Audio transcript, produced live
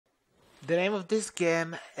The name of this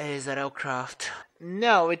game is Railcraft.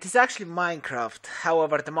 No, it is actually Minecraft.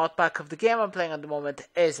 However, the mod pack of the game I'm playing at the moment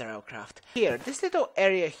is Railcraft. Here, this little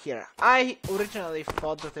area here. I originally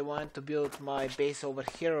thought that I wanted to build my base over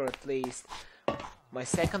here, or at least my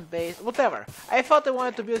second base, whatever. I thought I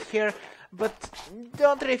wanted to build here, but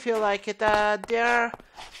don't really feel like it. There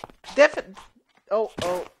definitely. Oh,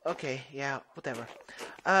 okay, yeah, whatever.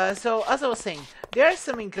 So, as I was saying, there are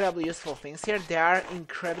some incredibly useful things here. There are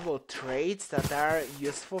incredible trades that are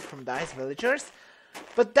useful from these villagers.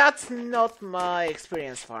 But that's not my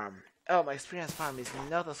experience farm. Oh, my experience farm is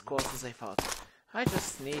not as close as I thought. I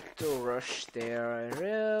just need to rush there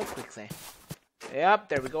real quickly. Yep,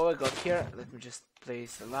 there we go, I got here. Let me just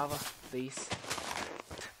place the lava, please.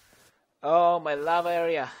 Oh, my lava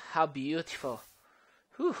area, how beautiful.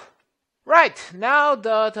 Whew. Right, now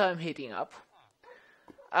that I'm heating up.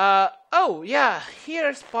 Oh yeah,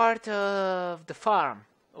 here's part of the farm.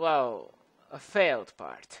 Well, a failed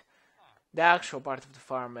part. The actual part of the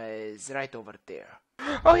farm is right over there.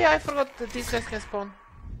 Oh yeah, I forgot that these guys can spawn.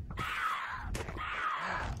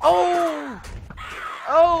 Oh!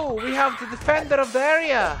 Oh, we have the defender of the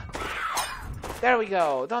area! There we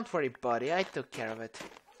go, don't worry buddy, I took care of it.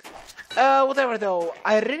 Whatever though,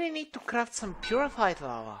 I really need to craft some purified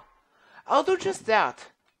lava. I'll do just that,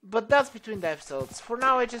 but that's between the episodes. For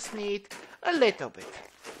now I just need a little bit.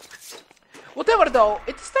 Whatever though,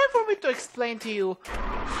 it's time for me to explain to you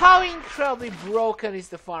how incredibly broken is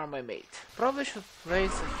the farm I made. Probably should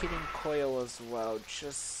place a healing coil as well,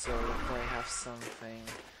 just so that I have something.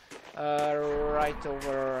 Right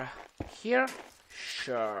over here?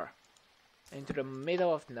 Sure. Into the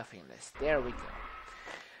middle of nothingness. There we go.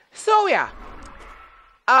 So yeah,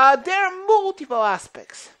 there are multiple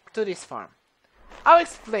aspects to this farm. I'll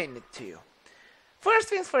explain it to you. First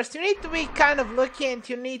things first, you need to be kind of lucky and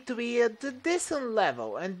you need to be at a decent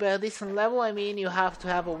level. And by a decent level I mean you have to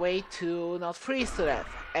have a way to not freeze to death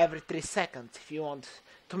every 3 seconds if you want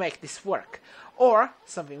to make this work. Or,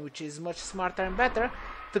 something which is much smarter and better,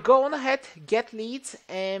 to go on ahead, get leads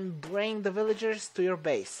and bring the villagers to your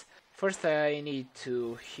base. First I need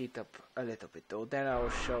to heat up a little bit though, then I'll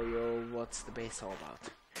show you what's the base all about.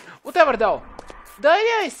 Whatever though, the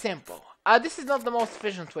idea is simple. This is not the most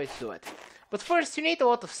efficient way to do it. But first you need a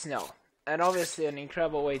lot of snow. And obviously an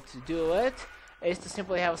incredible way to do it is to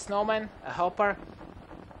simply have a snowman, a helper.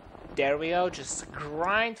 There we go, just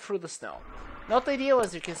grind through the snow. Not ideal,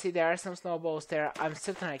 as you can see there are some snowballs there. I'm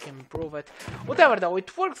certain I can improve it. Whatever though,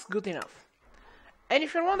 it works good enough. And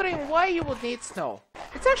if you're wondering why you would need snow,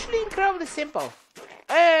 it's actually incredibly simple.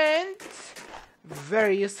 And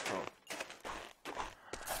very useful.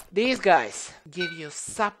 These guys give you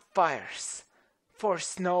sapphires for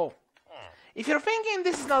snow. If you're thinking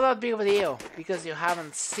this is not that big of a deal, because you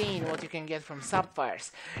haven't seen what you can get from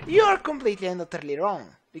sapphires, you're completely and utterly wrong.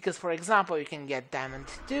 Because for example, you can get diamond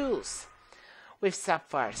tools with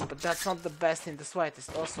sapphires, but that's not the best in the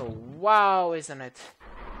slightest. Also, wow, isn't it?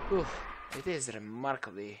 Whew, it is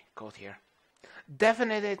remarkably cold here.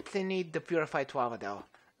 Definitely need the purified lava though.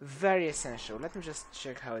 Very essential. Let me just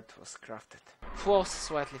check how it was crafted. Flows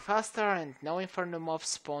slightly faster and no inferno mobs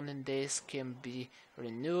spawn in this can be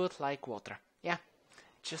renewed like water. Yeah,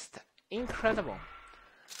 just incredible.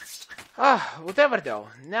 Whatever though.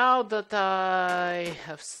 Now that I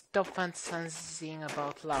have stopped fantasizing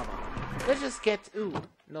about lava, let's just get... Ooh,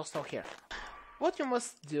 no snow here. What you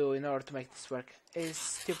must do in order to make this work is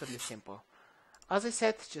stupidly simple. As I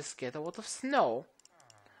said, just get a lot of snow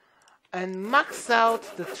and max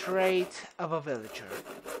out the trait of a villager.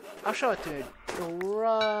 I'll show it to you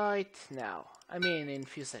right now. I mean in a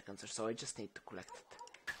few seconds or so, I just need to collect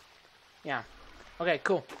it. Yeah. Okay,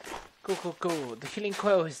 cool. Cool. The healing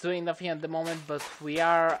coil is doing nothing at the moment, but we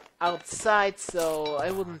are outside, so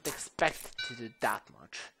I wouldn't expect it to do that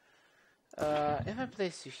much. If I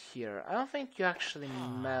place you here, I don't think you actually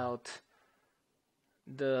melt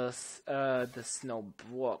the snow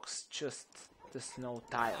blocks, just the snow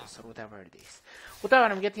tiles or whatever it is. Whatever,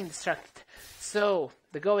 I'm getting distracted. So,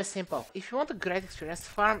 the goal is simple. If you want a great experience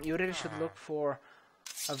farm, you really should look for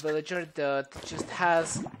a villager that just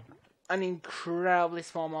has an incredibly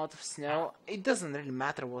small amount of snow. It doesn't really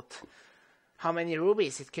matter how many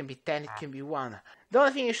rubies, it can be 10, it can be 1. The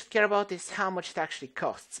only thing you should care about is how much it actually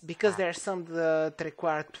costs, because there are some that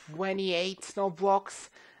require 28 snow blocks.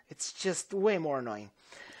 It's just way more annoying.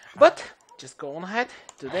 But just go on ahead,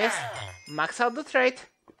 do this, max out the trait,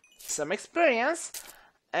 some experience,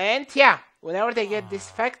 and yeah, whenever they get this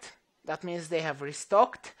effect, that means they have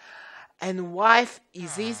restocked. And wife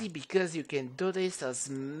is easy because you can do this as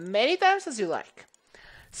many times as you like.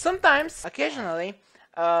 Sometimes, occasionally,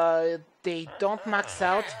 they don't max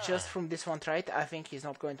out just from this one trait. I think he's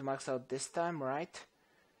not going to max out this time, right?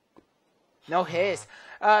 No, he is.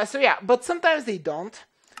 So yeah, but sometimes they don't.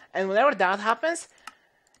 And whenever that happens,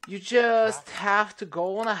 you just have to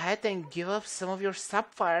go on ahead and give up some of your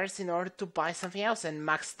sapphires in order to buy something else and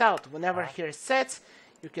max it out. Whenever he resets,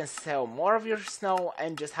 you can sell more of your snow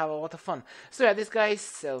and just have a lot of fun. So yeah, this guy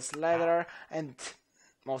sells leather and,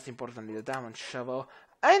 most importantly, the diamond shovel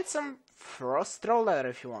and some frost throw leather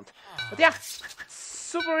if you want. But yeah,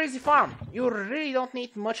 super easy farm. You really don't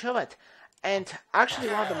need much of it. And actually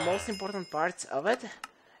one of the most important parts of it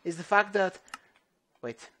is the fact that...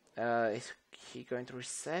 Wait, is he going to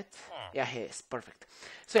reset? Yeah, he is. Perfect.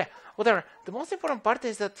 So yeah, whatever. The most important part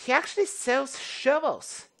is that he actually sells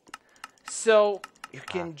shovels. So you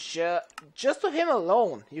can just with him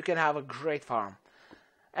alone, you can have a great farm.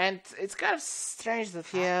 And it's kind of strange that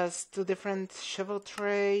he has two different shovel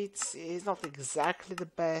traits. He's not exactly the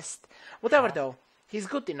best. Whatever though, he's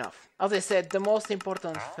good enough. As I said, the most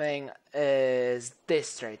important thing is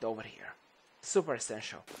this trait over here. Super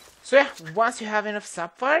essential. So yeah, once you have enough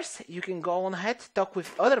sapphires, you can go on ahead, talk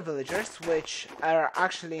with other villagers, which are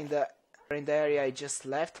actually in the area I just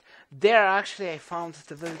left. There actually I found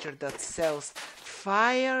the villager that sells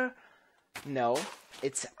fire... No,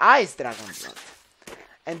 it's ice dragon blood.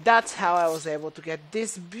 And that's how I was able to get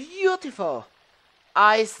this beautiful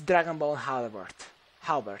ice dragon bone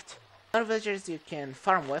halberd. Other villagers you can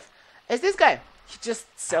farm with is this guy. He just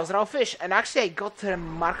sells raw fish, and actually I got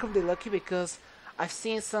remarkably lucky because I've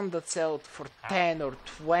seen some that sell for 10 or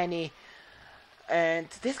 20, and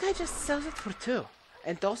this guy just sells it for 2.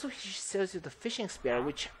 And also he sells you the fishing spear,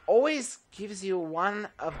 which always gives you one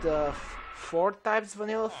of the 4 types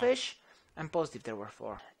vanilla fish. I'm positive there were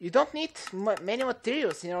 4. You don't need many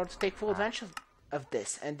materials in order to take full advantage of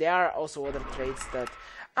this, and there are also other traits that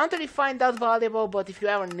I don't really find that valuable, but if you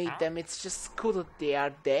ever need them, it's just cool that they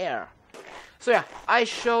are there. So yeah, I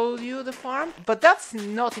showed you the farm, but that's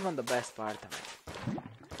not even the best part of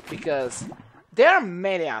it. Because there are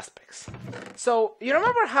many aspects. So, you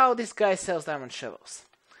remember how this guy sells diamond shovels?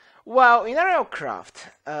 Well, in aerial craft...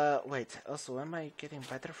 wait, also, am I getting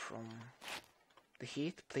better from the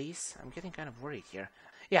heat, please? I'm getting kind of worried here.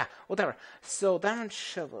 Yeah, whatever. So, diamond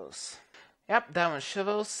shovels. Yep, diamond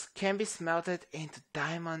shovels can be smelted into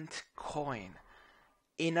diamond coin.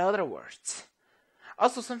 In other words...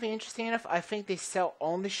 Also, something interesting enough, I think they sell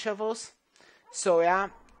only shovels. So yeah,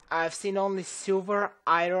 I've seen only silver,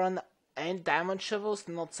 iron, and diamond shovels.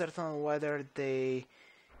 Not certain whether they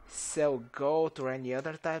sell gold or any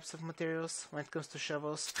other types of materials when it comes to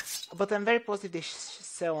shovels. But I'm very positive they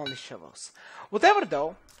sell only shovels. Whatever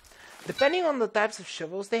though, depending on the types of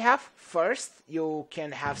shovels they have, first you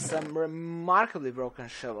can have some remarkably broken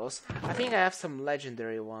shovels. I think I have some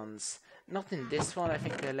legendary ones. Not in this one, I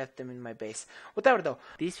think I left them in my base. Whatever though,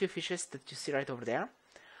 these few fishes that you see right over there,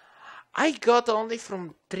 I got only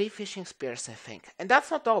from 3 fishing spears, I think. And that's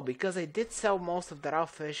not all, because I did sell most of the raw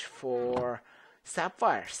fish for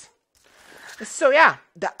sapphires. So yeah,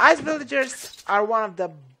 the ice villagers are one of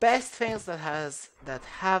the best things that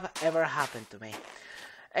have ever happened to me.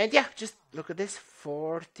 And yeah, just look at this,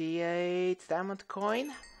 48 diamond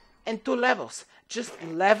coin and 2 levels. Just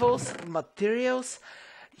levels, materials.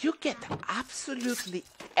 You get absolutely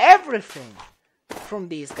everything from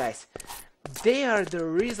these guys. They are the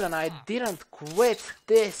reason I didn't quit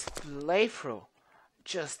this playthrough.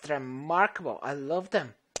 Just remarkable. I love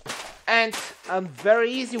them. And a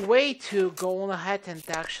very easy way to go on ahead and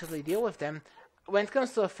actually deal with them. When it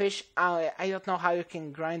comes to a fish, I don't know how you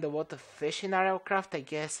can grind a lot of fish in Aerialcraft. I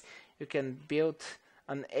guess you can build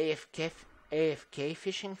an AFK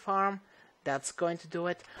fishing farm. That's going to do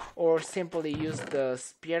it, or simply use the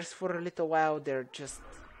spears for a little while. They're just...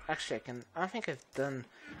 Actually, I think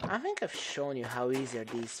I've shown you how easy are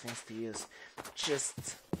these things to use.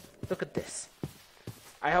 Just look at this.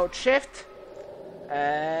 I hold shift,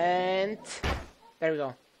 and there we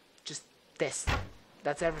go. Just this.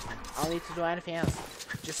 That's everything. I don't need to do anything else.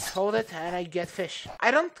 Just hold it and I get fish. I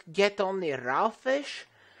don't get only raw fish.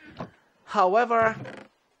 However,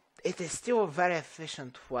 it is still a very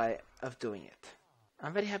efficient way of doing it.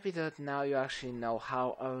 I'm very happy that now you actually know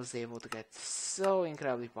how I was able to get so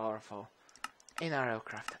incredibly powerful in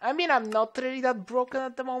Aerialcraft. I mean, I'm not really that broken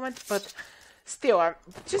at the moment, but still,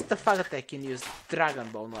 just the fact that I can use dragon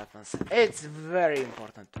bone weapons, it's very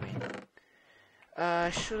important to me.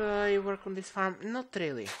 Should I work on this farm? Not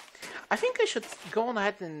really. I think I should go on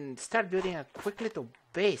ahead and start building a quick little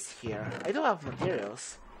base here. I do have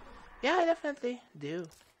materials. Yeah, I definitely do.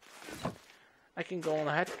 I can go on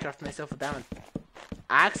ahead and craft myself a diamond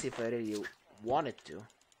axe if I really wanted to.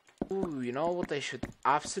 Ooh, you know what I should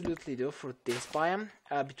absolutely do for this biome?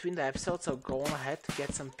 Between the episodes, I'll go on ahead to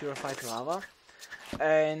get some purified lava.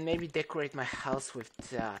 And maybe decorate my house with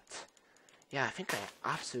that. Yeah, I think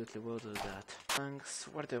I absolutely will do that. Thanks.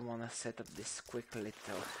 Where do I want to set up this quick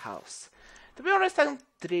little house? To be honest, I don't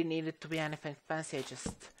really need it to be anything fancy. I just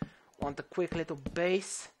want a quick little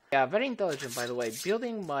base. Yeah, very intelligent, by the way.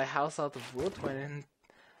 Building my house out of wood when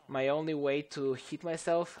my only way to heat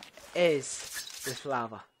myself is with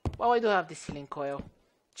lava. Well, I do have this healing coil.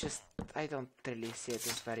 Just, I don't really see it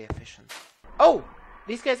as very efficient. Oh!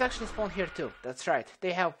 These guys actually spawn here too. That's right.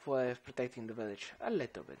 They help with protecting the village. A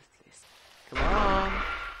little bit at least. Come on.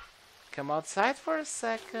 Come outside for a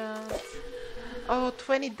second. Oh,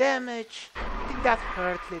 20 damage. Did that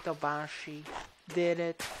hurt, little Banshee? Did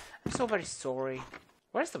it? I'm so very sorry.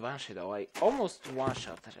 Where's the Banshee though? I almost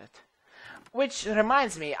one-shotted it. Which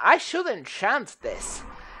reminds me, I should enchant this.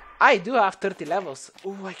 I do have 30 levels.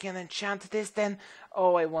 Ooh, I can enchant this then.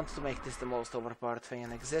 Oh, I want to make this the most overpowered thing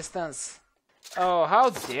in existence. Oh,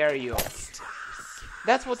 how dare you.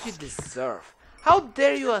 That's what you deserve. How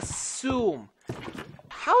dare you assume?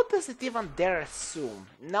 How does it even dare assume?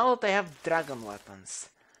 Now that I have dragon weapons.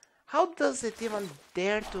 How does it even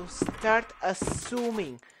dare to start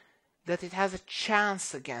assuming that it has a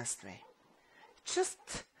chance against me?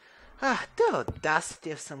 Just... the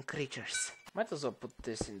audacity of some creatures. Might as well put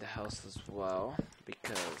this in the house as well,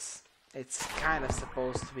 because it's kind of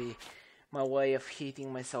supposed to be my way of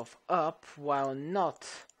heating myself up while not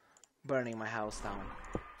burning my house down.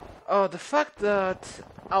 Oh, the fact that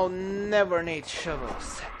I'll never need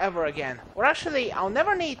shovels ever again. Or actually, I'll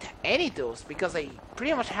never need any tools because I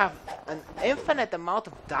pretty much have an infinite amount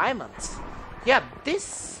of diamonds. Yeah,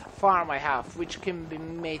 this farm I have, which can be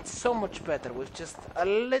made so much better with just a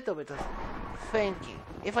little bit of thinking.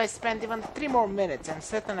 If I spend even 3 more minutes, I'm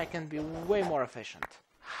certain I can be way more efficient.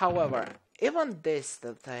 However, even this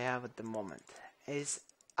that I have at the moment is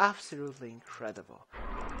absolutely incredible.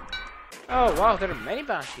 Oh wow, there are many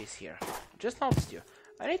banshees here. Just noticed you.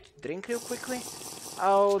 I need to drink real quickly.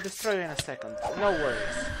 I'll destroy you in a second. No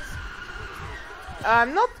worries.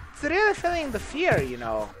 I'm not really feeling the fear, you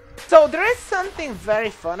know. So there is something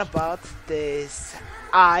very fun about this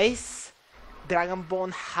ice dragon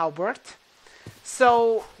bone halberd.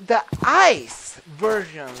 So the ice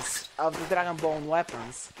versions of the dragon bone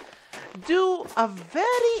weapons do a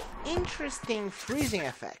very interesting freezing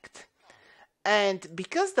effect. And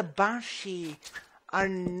because the Banshee are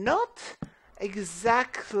not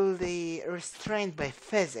exactly restrained by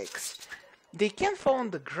physics, they can fall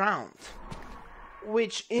on the ground,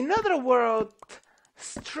 which in other words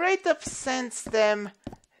straight up sends them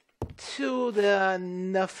to the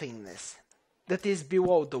nothingness that is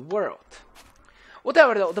below the world.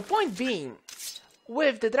 Whatever though, the point being,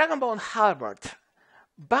 with the Dragonbone Halberd,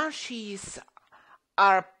 Banshees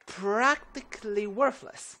are practically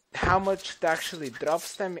worthless. How much it actually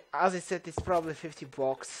drops them, as I said, it's probably 50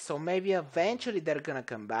 bucks, so maybe eventually they're gonna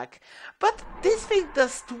come back. But this thing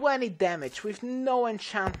does 20 damage with no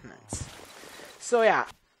enchantments. So yeah,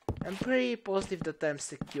 I'm pretty positive that I'm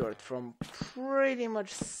secured from pretty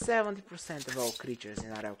much 70% of all creatures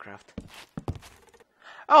in RLCraft.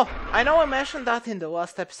 Oh, I know I mentioned that in the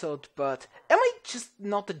last episode, but am I just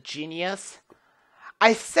not a genius?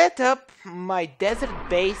 I set up my desert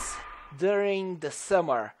base during the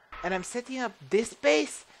summer, and I'm setting up this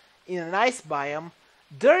base in an ice biome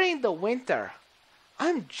during the winter.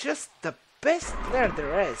 I'm just the best player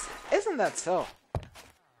there is, isn't that so?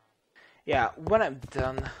 Yeah, when I'm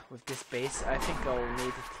done with this base, I think I'll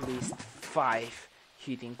need at least 5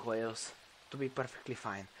 heating coils to be perfectly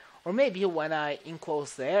fine. Or maybe when I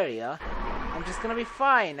enclose the area, I'm just gonna be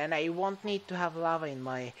fine and I won't need to have lava in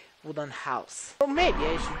my wooden house. Or maybe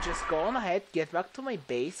I should just go on ahead, get back to my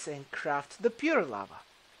base and craft the pure lava.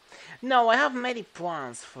 No, I have many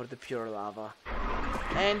plans for the pure lava.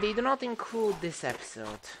 And they do not include this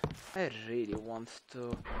episode. I really want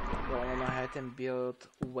to go on ahead and build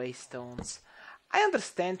waystones. I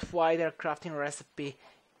understand why their crafting recipe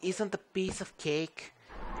isn't a piece of cake.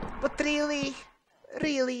 But really,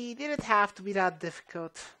 did it have to be that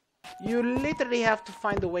difficult? You literally have to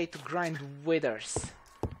find a way to grind withers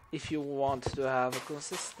if you want to have a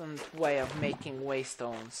consistent way of making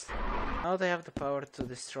waystones. Now that I have the power to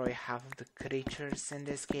destroy half of the creatures in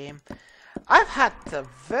this game, I've had a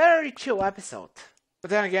very chill episode.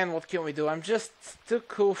 But then again, what can we do? I'm just too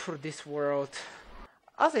cool for this world.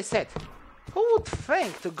 As I said, who would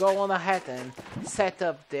think to go on ahead and set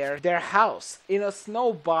up their house in a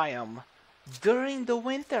snow biome during the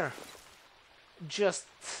winter? Just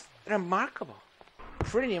remarkable.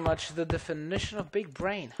 pretty much the definition of big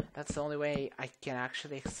brain. That's the only way I can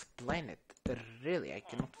actually explain it. Really, I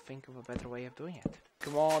cannot think of a better way of doing it.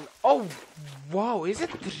 Come on. Oh, wow, is it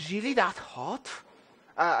really that hot?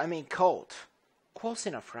 I mean cold. Close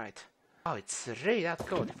enough, right? Oh, it's really that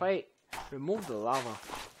cold. If I remove the lava,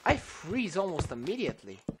 I freeze almost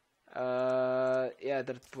immediately. Yeah,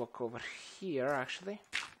 there's a block over here, actually.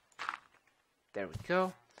 There we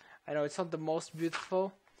go. I know it's not the most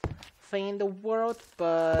beautiful thing in the world,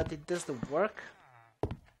 but it does the work.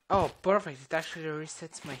 Oh, perfect. It actually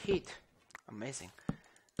resets my heat. Amazing.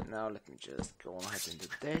 Now let me just go ahead and do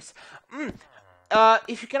this.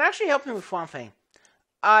 If you can actually help me with one thing.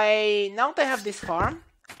 Now that I have this farm,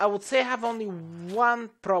 I would say I have only one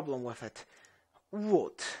problem with it.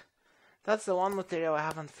 Wood. That's the one material I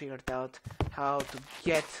haven't figured out how to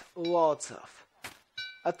get lots of.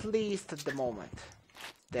 At least at the moment.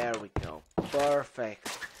 There we go.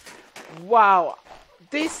 Perfect. Wow.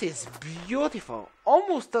 This is beautiful.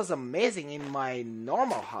 Almost as amazing in my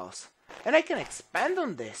normal house. And I can expand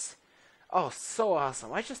on this. Oh, so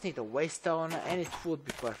awesome. I just need a waystone and it would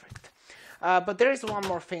be perfect. But there is one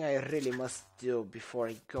more thing I really must do before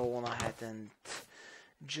I go on ahead and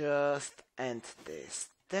just end this.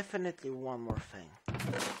 Definitely one more thing.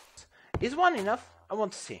 Is one enough? I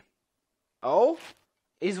want to see. Oh?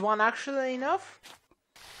 Is one actually enough?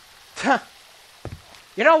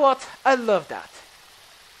 You know what? I love that.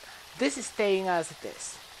 This is staying as it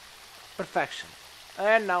is. Perfection.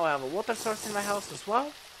 And now I have a water source in my house as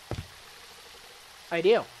well.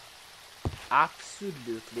 Ideal.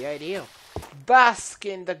 Absolutely ideal. Bask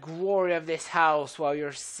in the glory of this house while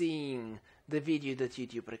you're seeing the video that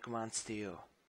YouTube recommends to you.